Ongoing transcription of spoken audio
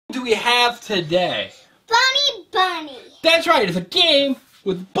Do we have today? Bunny. That's right, it's a game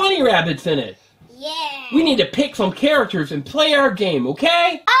with bunny rabbits in it. Yeah. We need to pick some characters and play our game,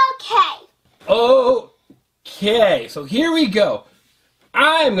 okay? Okay. Okay, so here we go.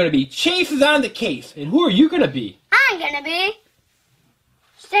 I'm going to be Chase's on the case, and who are you going to be? I'm gonna be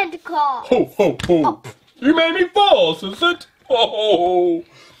Santa Claus. Ho, ho, ho. Oh. You made me fall, Sissy. Ho, ho, ho.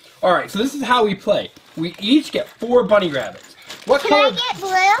 Alright, so this is how we play. We each get 4 bunny rabbits. What Can color? I get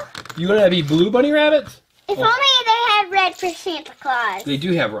blue? You want to be blue bunny rabbits? If only they had red for Santa Claus. They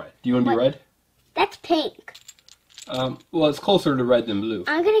do have red. Do you want to be red? That's pink. Well, it's closer to red than blue.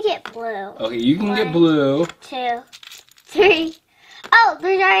 I'm gonna get blue. Okay, you can get blue. 2, 3. Oh,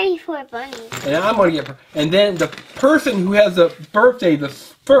 there's already 4 bunnies. And I'm going to get... And then the person who has a birthday the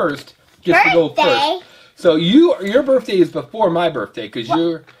first gets to go first. So your birthday is before my birthday because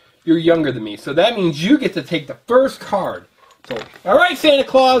you're younger than me. So that means you get to take the first card. So, all right, Santa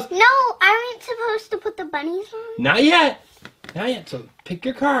Claus. No, aren't supposed to put the bunnies on? Not yet. Not yet. So pick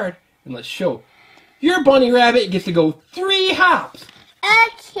your card and let's show. Your bunny rabbit gets to go 3 hops.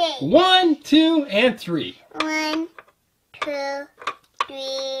 Okay. 1, 2, and 3. 1, 2,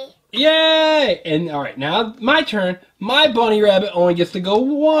 3. Yay! And all right, now my turn. My bunny rabbit only gets to go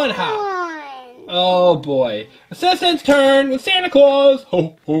 1 hop. 1. Oh boy. Assistant's turn with Santa Claus.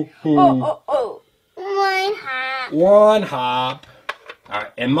 Ho, ho, ho. Oh. 1 hop. 1 hop. All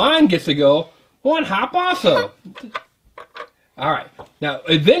right, and mine gets to go 1 hop also. All right. Now,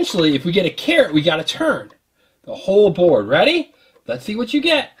 eventually, if we get a carrot, we got to turn the whole board. Ready? Let's see what you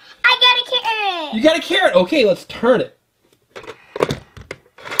get. I got a carrot. You got a carrot. Okay, let's turn it.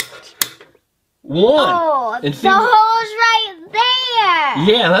 1. Oh, and the hole's right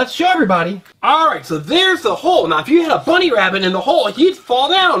there. Yeah, let's show everybody. All right, so there's the hole. Now, if you had a bunny rabbit in the hole, he'd fall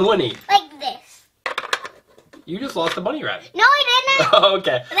down, wouldn't he? Like this. You just lost a bunny rabbit. No, I didn't.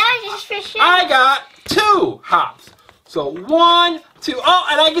 Okay. That was just for sure. I got 2 hops. So 1, 2. Oh,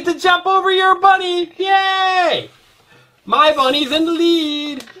 and I get to jump over your bunny. Yay! My bunny's in the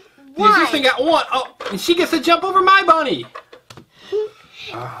lead. The assistant got 1. Oh, and she gets to jump over my bunny.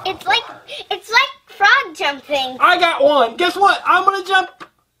 It's like frog jumping. I got 1. Guess what? I'm gonna jump,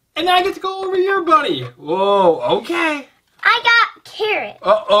 and I get to go over your bunny. Whoa. Okay. I got carrot.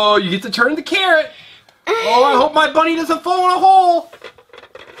 Uh-oh, you get to turn the carrot. Oh, I hope my bunny doesn't fall in a hole.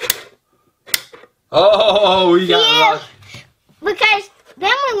 Oh, we got because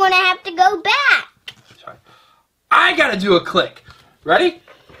then we want to have to go back. Sorry. I gotta do a click. Ready?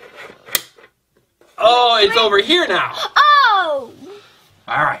 Oh, it's over here now. Oh!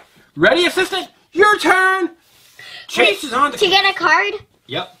 All right. Ready, assistant? Your turn. Chase is on the... To get a card?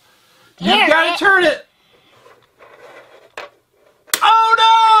 Yep. You've got to turn it. Oh,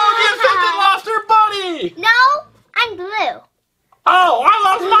 no! The assistant lost her bunny. No, I'm blue. Oh, I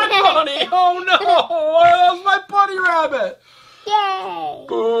lost my bunny! Oh no! I lost my bunny rabbit! Yay!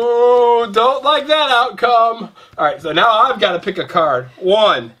 Boo! Don't like that outcome. Alright, so now I've got to pick a card.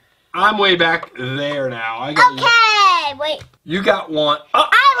 1. I'm way back there now. Okay, wait. You got 1.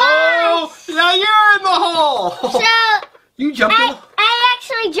 I lost! Oh! Now you're in the hole! So, you jump in. I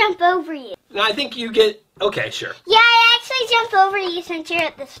actually jump over you. I think you get... Okay, sure. Yeah, I actually jump over you since you're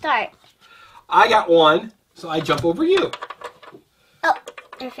at the start. I got 1, so I jump over you. Oh,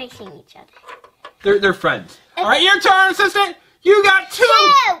 they're facing each other. They're friends. Alright, your turn, assistant! You got 2!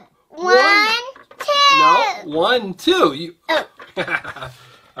 1, 2! No, 1, 2. You... Oh.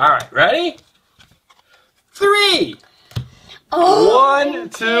 Alright, ready? 3! Oh, 1,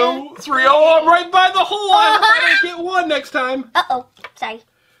 2, 3. Oh, I'm right by the hole. I hope I don't get 1 next time. Uh-oh, sorry.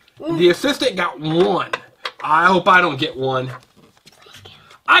 The assistant got 1. I hope I don't get 1.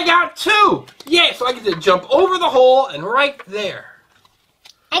 I got 2! Yeah, so I get to jump over the hole and right there.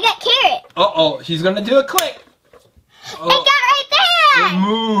 I got carrot. Uh-oh, she's going to do a click. I got right there. It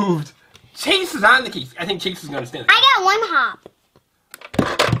moved. Chase is on the key. I think Chase is going to stand there. I got 1 hop.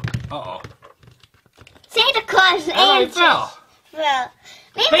 Uh-oh. Santa Claus I fell. Well,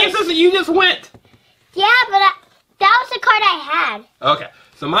 Hey, assistant, you just went. yeah, but that was the card I had. Okay,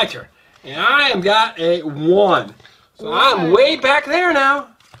 so my turn. And I am got a 1. So I'm way back there now.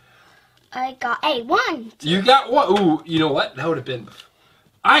 I got a 1. You got 1. Ooh, you know what? That would have been...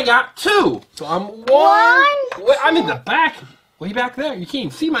 I got 2. So I'm 1. Wait, I'm in the back. Way back there. You can't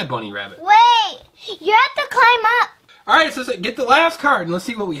even see my bunny rabbit. Wait, you have to climb up. All right, so get the last card and let's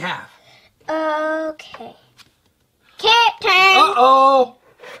see what we have. Okay. Carrot turn. Uh-oh.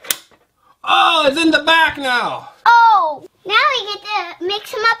 Oh, it's in the back now. Oh, now we get to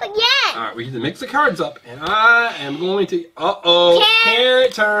mix them up again. All right, we get to mix the cards up, and I am going to... Uh-oh.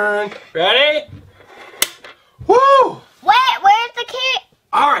 Carrot turn. Ready? Woo! Where's the carrot?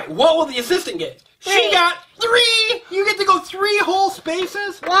 All right, what will the assistant get? 3. She got 3. You get to go 3 whole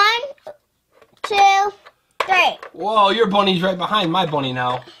spaces. 1, 2, 3. Whoa, your bunny's right behind my bunny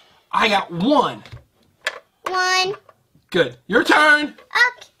now. I got 1. 1. Good. Your turn.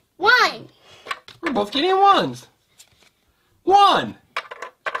 Okay. 1. We're both getting 1s. 1.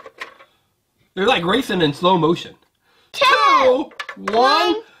 They're like racing in slow motion. 2. 1.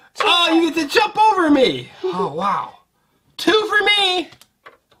 Oh, you get to jump over me. Oh, wow. 2 for me.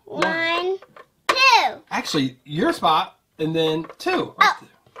 1, 2. Actually, your spot, and then 2. Oh.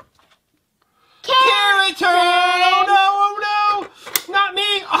 Carrot turn! Oh no, not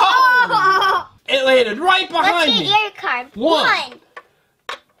me! Oh! It landed right behind Let's me. get your card. 1.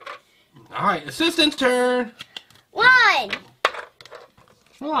 Alright, assistant's turn. 1. A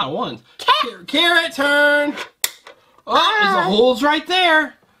lot of 1s. Carrot turn. Oh, there's the holes right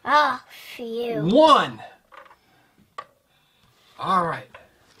there. Oh, phew. 1. Alright.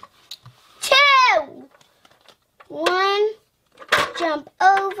 2. 1. Jump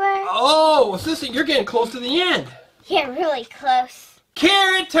over. Oh, assistant, you're getting close to the end. Yeah, really close.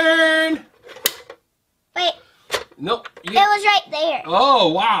 Carrot turn. Wait, Nope. it was right there. Oh,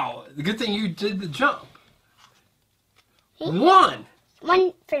 wow. Good thing you did the jump. 1.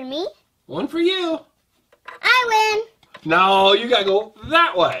 1 for me. 1 for you. I win. No, you gotta go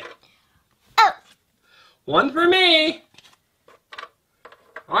that way. Oh. 1 for me.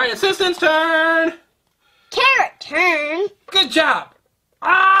 Alright, assistant's turn. Carrot turn. Good job.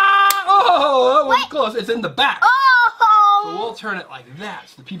 Ah! Oh, that was Wait. close. It's in the back. Oh. So we'll turn it like that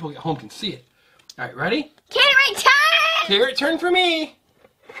so the people at home can see it. Alright, ready? Carrot turn. Carrot turn for me.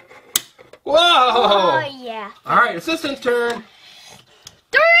 Whoa! Oh, yeah. Alright, assistant's turn.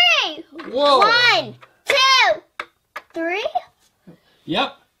 3. Whoa. 1, 2, 3.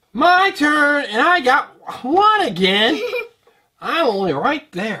 Yep. My turn, and I got 1 again. I'm only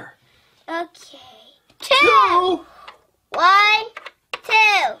right there. Okay. 2. 1, 2.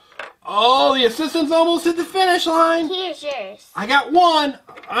 Oh, the assistant's almost at the finish line. Here's yours. I got 1.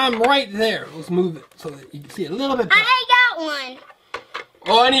 I'm right there. Let's move it so that you can see it a little bit better. I got 1.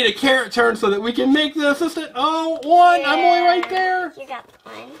 Oh, I need a carrot turn so that we can make the assistant. Oh, 1. I'm only right there. You got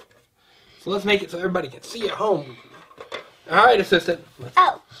 1. So let's make it so everybody can see at home. All right, assistant.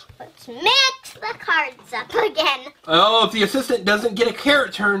 Oh, let's mix the cards up again. Oh, if the assistant doesn't get a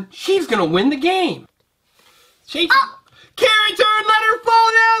carrot turn, she's going to win the game. She... Oh. Carrot turn, let her fall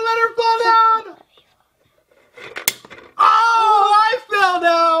down, Oh, I fell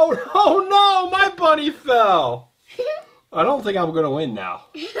down. Oh, no, my bunny fell. I don't think I'm going to win now.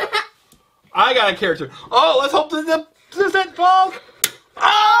 I got a carrot turn. Oh, let's hope that the assistant falls.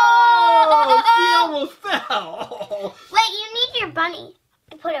 Oh, she almost fell. Wait, you need your bunny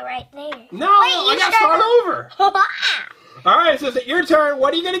to put it right there. No, Wait, I got to start over. over. All right, assistant, your turn.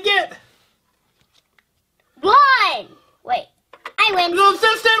 What are you going to get? 1. Wait, I win. The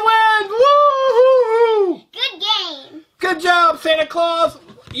assistant wins! Woo-hoo-hoo! Good game. Good job, Santa Claus.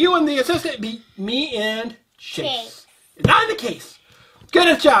 You and the assistant beat me and Chase. Not in the case.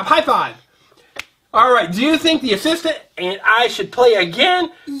 Good job. High five. All right, do you think the assistant and I should play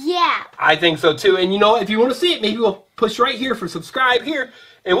again? Yeah. I think so too. And you know, if you want to see it, maybe we'll push right here for subscribe here.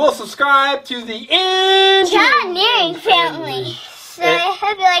 And we'll subscribe to the Engineering family. So I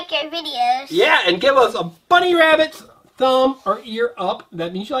hope you like our videos. Yeah, and give us a bunny rabbit's thumb or ear up.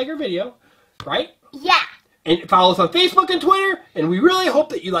 That means you like our video, right? Yeah. And follow us on Facebook and Twitter. And we really hope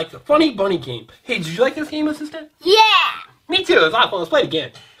that you like the Funny Bunny game. Hey, did you like this game, assistant? Yeah. Me too. It was a lot of fun. Let's play it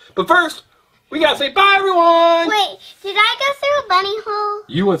again. But first, we gotta say bye, everyone. Wait, did I go through a bunny hole?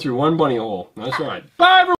 You went through one bunny hole. That's right. Bye, everyone.